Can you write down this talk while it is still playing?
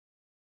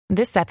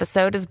This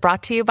episode is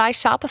brought to you by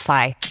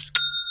Shopify.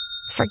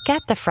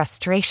 Forget the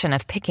frustration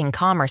of picking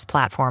commerce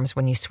platforms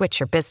when you switch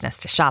your business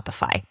to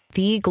Shopify,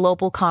 the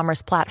global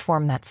commerce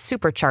platform that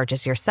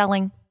supercharges your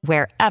selling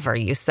wherever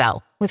you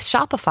sell. With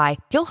Shopify,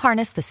 you'll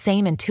harness the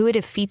same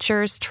intuitive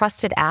features,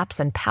 trusted apps,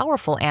 and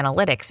powerful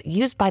analytics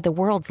used by the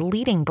world's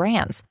leading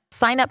brands.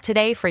 Sign up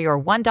today for your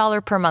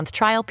 $1 per month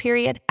trial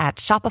period at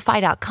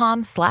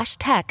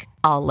shopify.com/tech,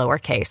 all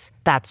lowercase.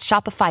 That's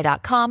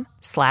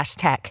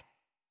shopify.com/tech.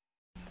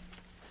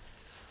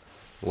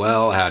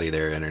 Well, howdy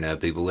there, Internet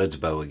people. It's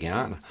Bo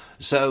again.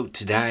 So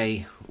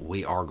today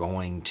we are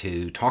going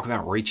to talk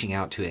about reaching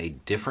out to a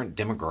different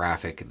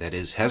demographic that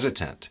is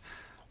hesitant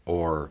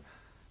or,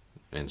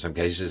 in some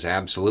cases,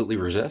 absolutely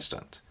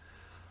resistant.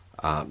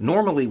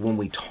 Normally when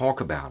we talk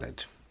about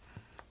it,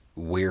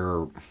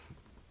 we're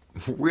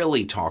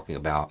really talking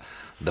about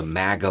the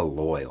MAGA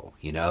loyal,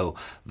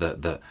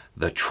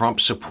 the Trump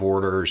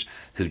supporters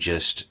who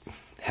just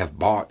have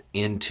bought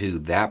into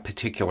that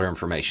particular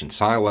information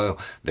silo.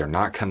 They're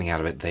not coming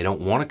out of it. They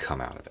don't want to come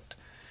out of it.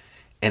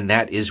 And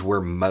that is where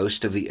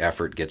most of the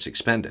effort gets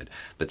expended.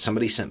 But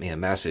somebody sent me a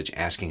message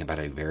asking about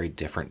a very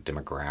different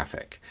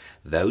demographic.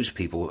 Those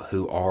people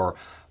who are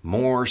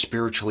more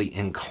spiritually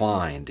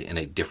inclined in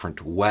a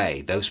different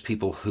way. Those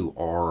people who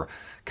are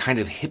kind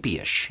of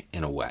hippie-ish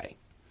in a way,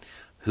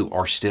 who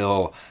are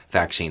still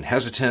vaccine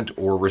hesitant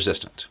or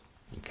resistant.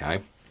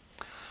 Okay?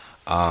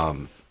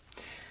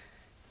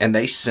 And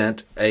they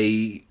sent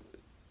a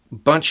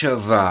bunch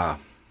of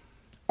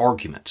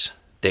arguments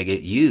that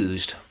get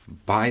used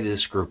by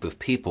this group of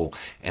people,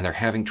 and they're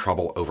having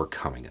trouble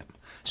overcoming them.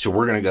 So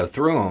we're going to go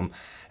through them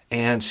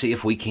and see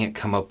if we can't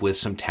come up with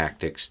some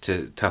tactics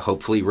to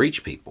hopefully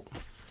reach people.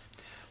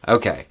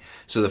 Okay,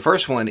 so the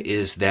first one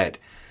is that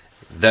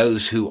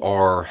those who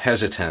are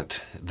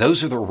hesitant,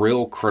 those are the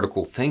real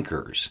critical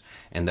thinkers,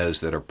 and those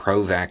that are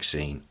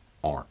pro-vaccine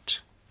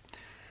aren't.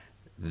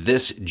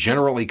 This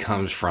generally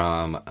comes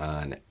from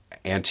an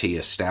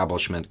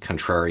anti-establishment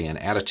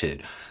contrarian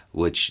attitude,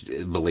 which,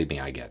 believe me,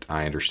 I get.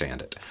 I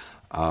understand it.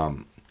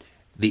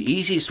 The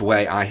easiest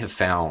way I have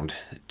found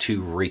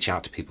to reach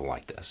out to people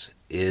like this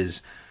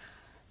is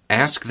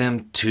ask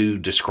them to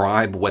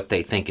describe what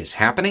they think is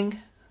happening,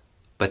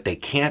 but they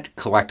can't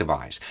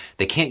collectivize.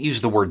 They can't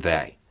use the word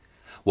they.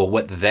 Well,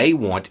 what they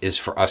want is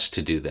for us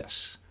to do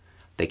this.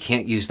 They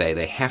can't use they.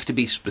 They have to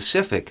be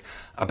specific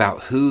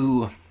about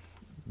who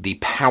the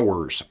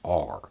powers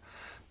are,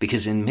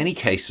 because in many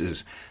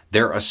cases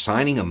they're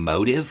assigning a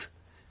motive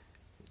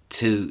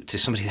to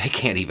somebody they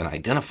can't even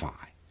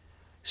identify.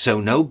 So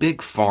no big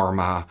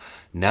pharma,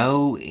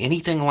 no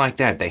anything like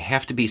that. They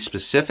have to be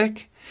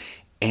specific,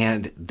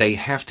 and they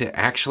have to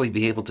actually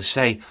be able to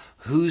say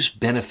who's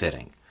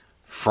benefiting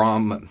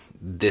from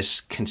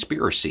this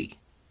conspiracy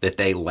that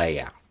they lay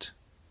out.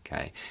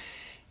 Okay,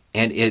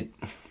 and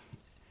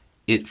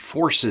it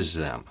forces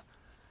them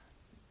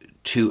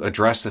to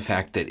address the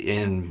fact that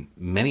in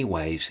many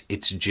ways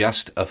it's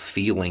just a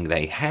feeling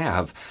they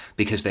have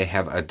because they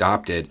have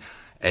adopted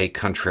a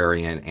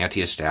contrarian,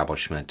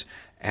 anti-establishment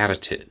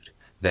attitude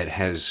that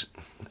has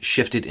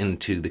shifted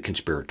into the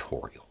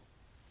conspiratorial.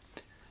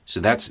 So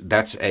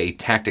that's a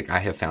tactic I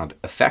have found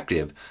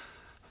effective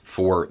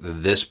for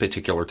this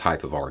particular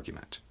type of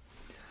argument.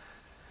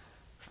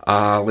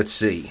 Let's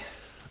see.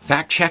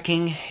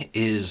 Fact-checking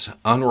is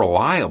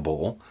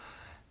unreliable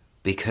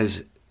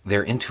because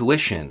their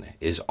intuition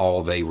is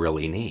all they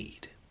really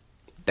need.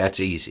 That's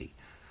easy.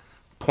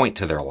 Point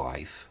to their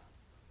life.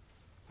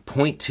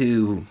 Point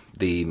to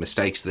the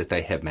mistakes that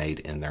they have made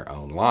in their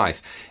own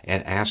life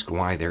and ask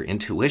why their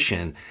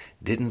intuition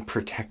didn't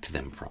protect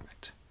them from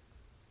it.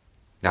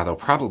 Now, they'll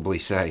probably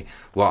say,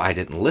 well, I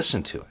didn't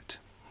listen to it.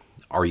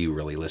 Are you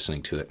really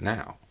listening to it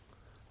now?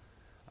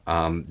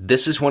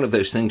 This is one of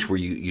those things where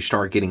you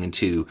start getting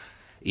into,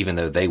 even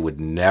though they would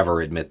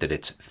never admit that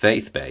it's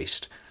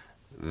faith-based,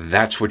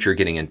 that's what you're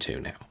getting into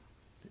now.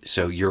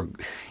 So you're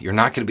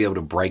not going to be able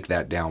to break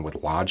that down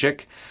with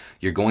logic.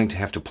 You're going to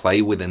have to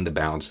play within the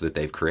bounds that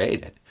they've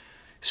created.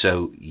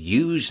 So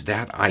use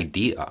that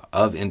idea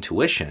of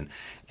intuition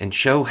and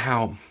show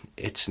how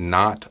it's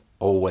not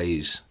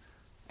always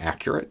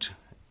accurate,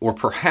 or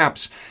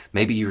perhaps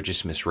maybe you're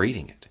just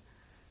misreading it.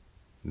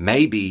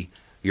 Maybe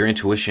your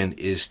intuition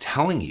is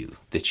telling you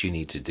that you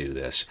need to do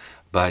this,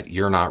 but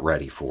you're not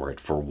ready for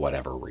it for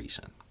whatever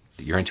reason.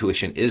 Your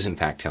intuition is, in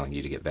fact, telling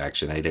you to get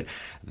vaccinated.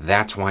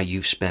 That's why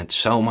you've spent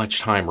so much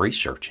time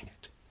researching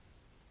it.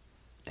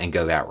 And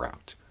go that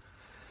route.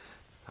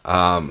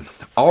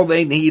 All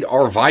they need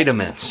are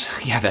vitamins.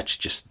 Yeah,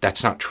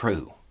 that's not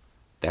true.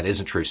 That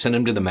isn't true. Send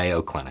them to the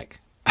Mayo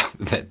Clinic.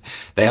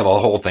 They have a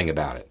whole thing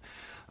about it.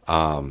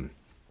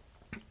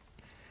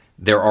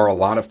 There are a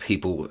lot of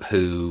people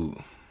who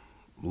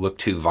look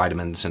to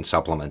vitamins and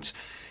supplements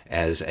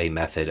as a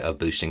method of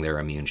boosting their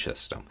immune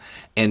system.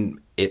 And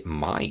it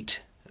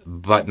might,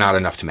 but not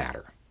enough to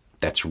matter.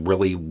 That's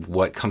really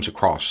what comes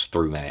across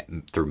through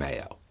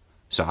Mayo.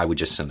 So I would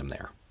just send them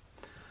there.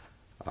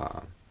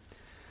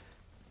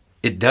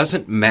 It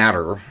doesn't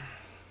matter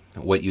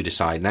what you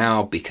decide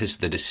now, because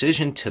the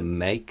decision to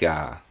make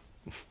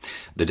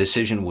the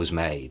decision was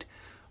made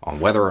on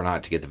whether or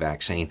not to get the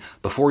vaccine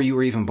before you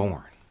were even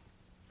born.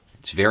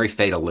 It's very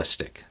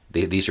fatalistic.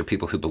 These are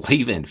people who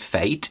believe in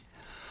fate.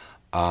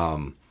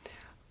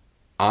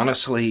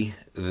 Honestly,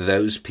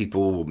 those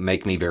people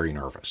make me very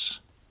nervous.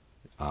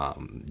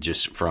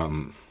 Just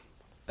from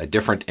a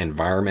different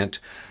environment,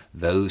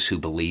 those who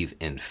believe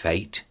in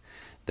fate,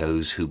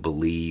 those who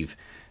believe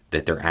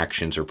that their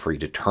actions are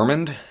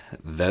predetermined,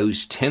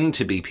 those tend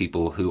to be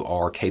people who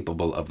are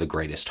capable of the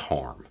greatest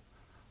harm.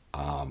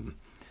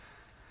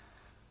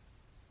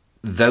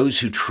 Those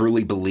who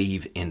truly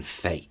believe in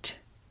fate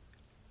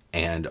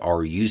and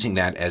are using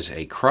that as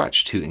a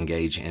crutch to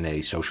engage in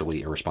a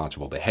socially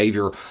irresponsible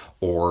behavior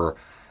or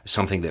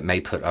something that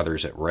may put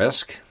others at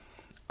risk,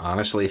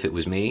 honestly, if it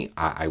was me,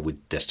 I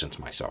would distance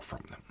myself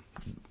from them.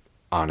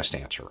 Honest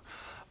answer.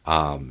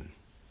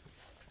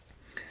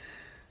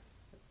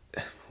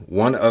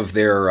 One of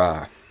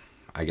their,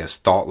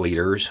 thought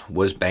leaders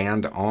was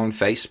banned on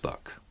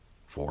Facebook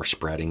for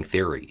spreading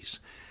theories,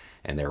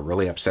 and they're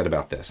really upset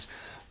about this.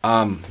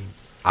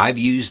 I've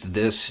used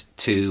this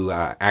to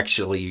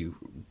actually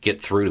get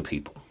through to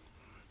people.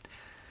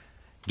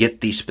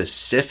 Get the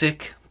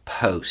specific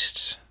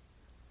posts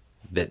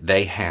that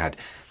they had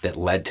that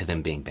led to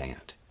them being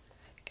banned.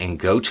 And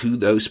go to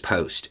those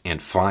posts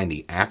and find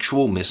the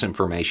actual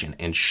misinformation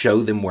and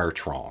show them where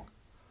it's wrong.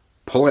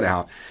 Pull it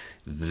out.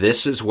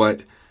 This is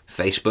what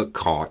Facebook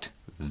caught.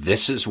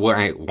 This is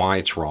why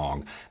it's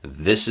wrong.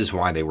 This is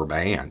why they were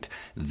banned.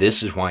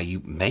 This is why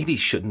you maybe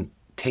shouldn't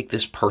take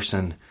this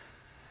person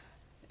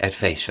at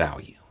face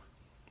value.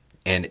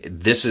 And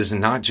this is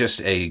not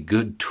just a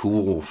good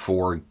tool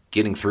for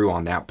getting through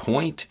on that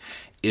point.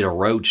 It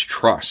erodes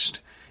trust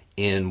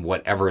in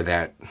whatever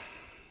that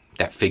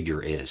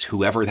figure is,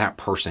 whoever that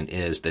person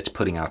is that's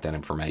putting out that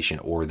information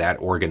or that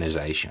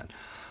organization.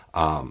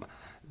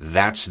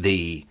 That's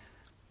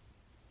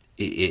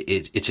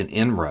it's an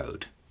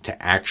inroad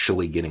to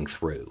actually getting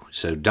through.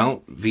 So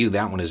don't view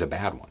that one as a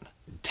bad one.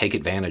 Take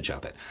advantage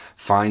of it.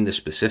 Find the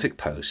specific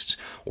posts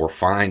or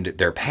find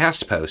their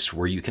past posts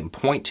where you can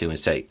point to and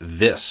say,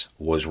 this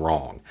was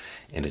wrong.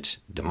 And it's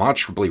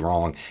demonstrably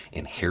wrong,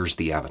 and here's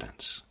the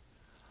evidence.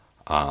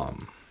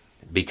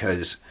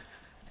 Because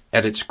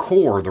at its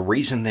core, the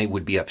reason they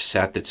would be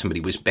upset that somebody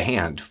was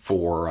banned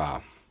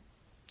for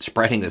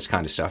spreading this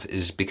kind of stuff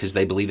is because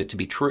they believe it to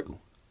be true.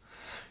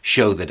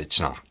 Show that it's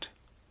not.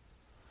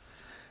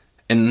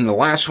 And the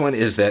last one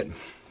is that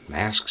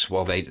masks,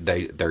 well,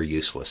 they're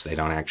useless. They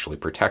don't actually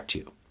protect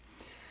you.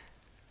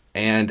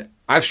 And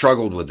I've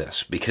struggled with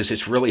this because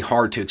it's really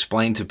hard to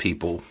explain to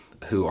people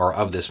who are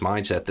of this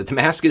mindset that the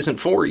mask isn't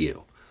for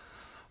you.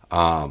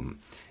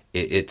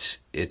 It's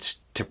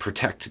to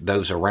protect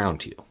those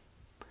around you.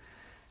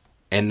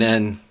 And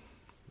then,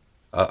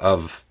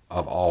 of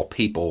all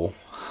people,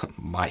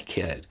 my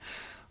kid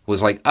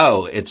was like,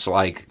 oh, it's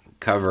like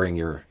covering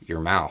your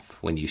mouth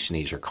when you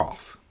sneeze or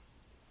cough.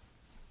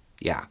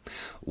 Yeah,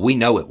 we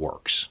know it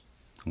works.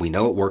 We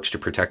know it works to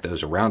protect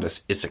those around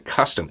us. It's a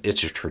custom.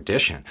 It's a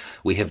tradition.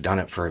 We have done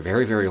it for a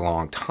very, very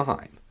long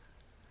time.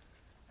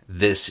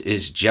 This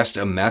is just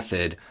a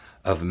method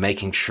of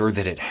making sure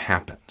that it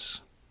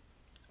happens.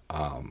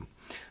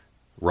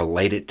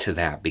 Relate it to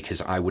that,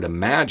 because I would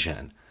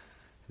imagine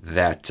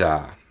that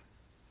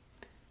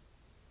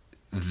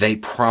they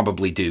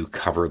probably do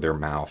cover their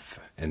mouth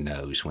and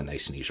nose when they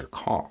sneeze or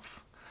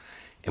cough.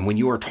 And when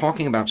you are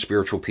talking about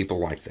spiritual people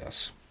like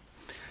this,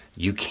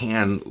 you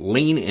can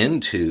lean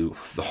into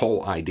the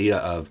whole idea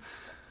of,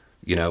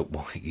 you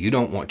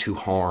don't want to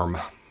harm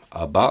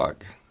a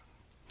bug.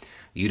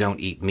 You don't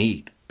eat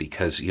meat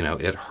because,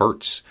 it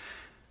hurts,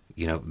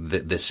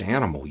 this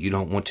animal. You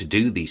don't want to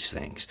do these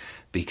things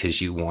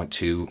because you want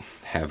to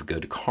have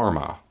good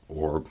karma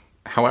or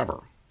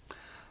however.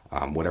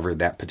 Whatever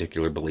that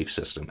particular belief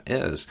system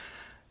is,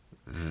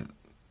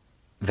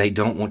 they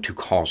don't want to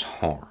cause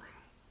harm.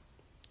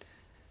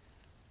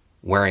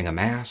 Wearing a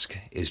mask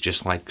is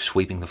just like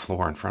sweeping the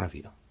floor in front of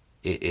you.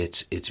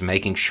 It's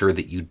making sure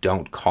that you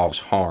don't cause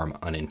harm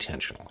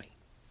unintentionally.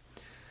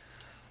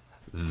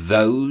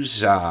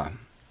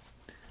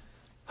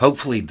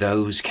 Hopefully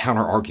those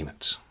counter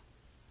arguments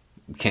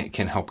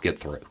can help get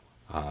through,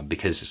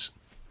 because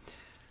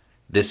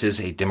this is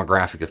a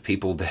demographic of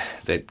people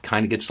that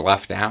kind of gets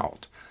left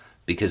out,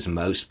 because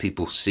most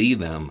people see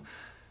them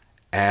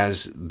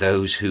as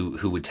those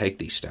who would take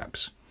these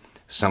steps.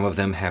 Some of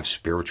them have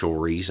spiritual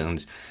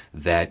reasons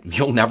that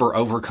you'll never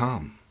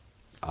overcome.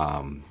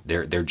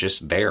 They're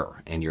just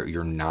there, and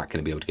you're not going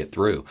to be able to get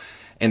through.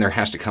 And there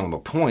has to come a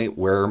point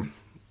where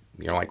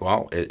you're like,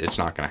 well, it's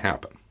not going to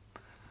happen.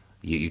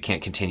 You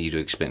can't continue to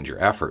expend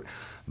your effort.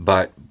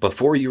 But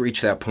before you reach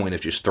that point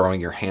of just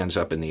throwing your hands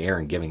up in the air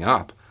and giving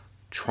up,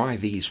 try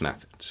these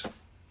methods.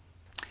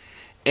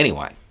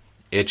 Anyway,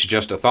 it's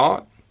just a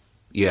thought.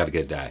 You have a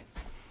good day.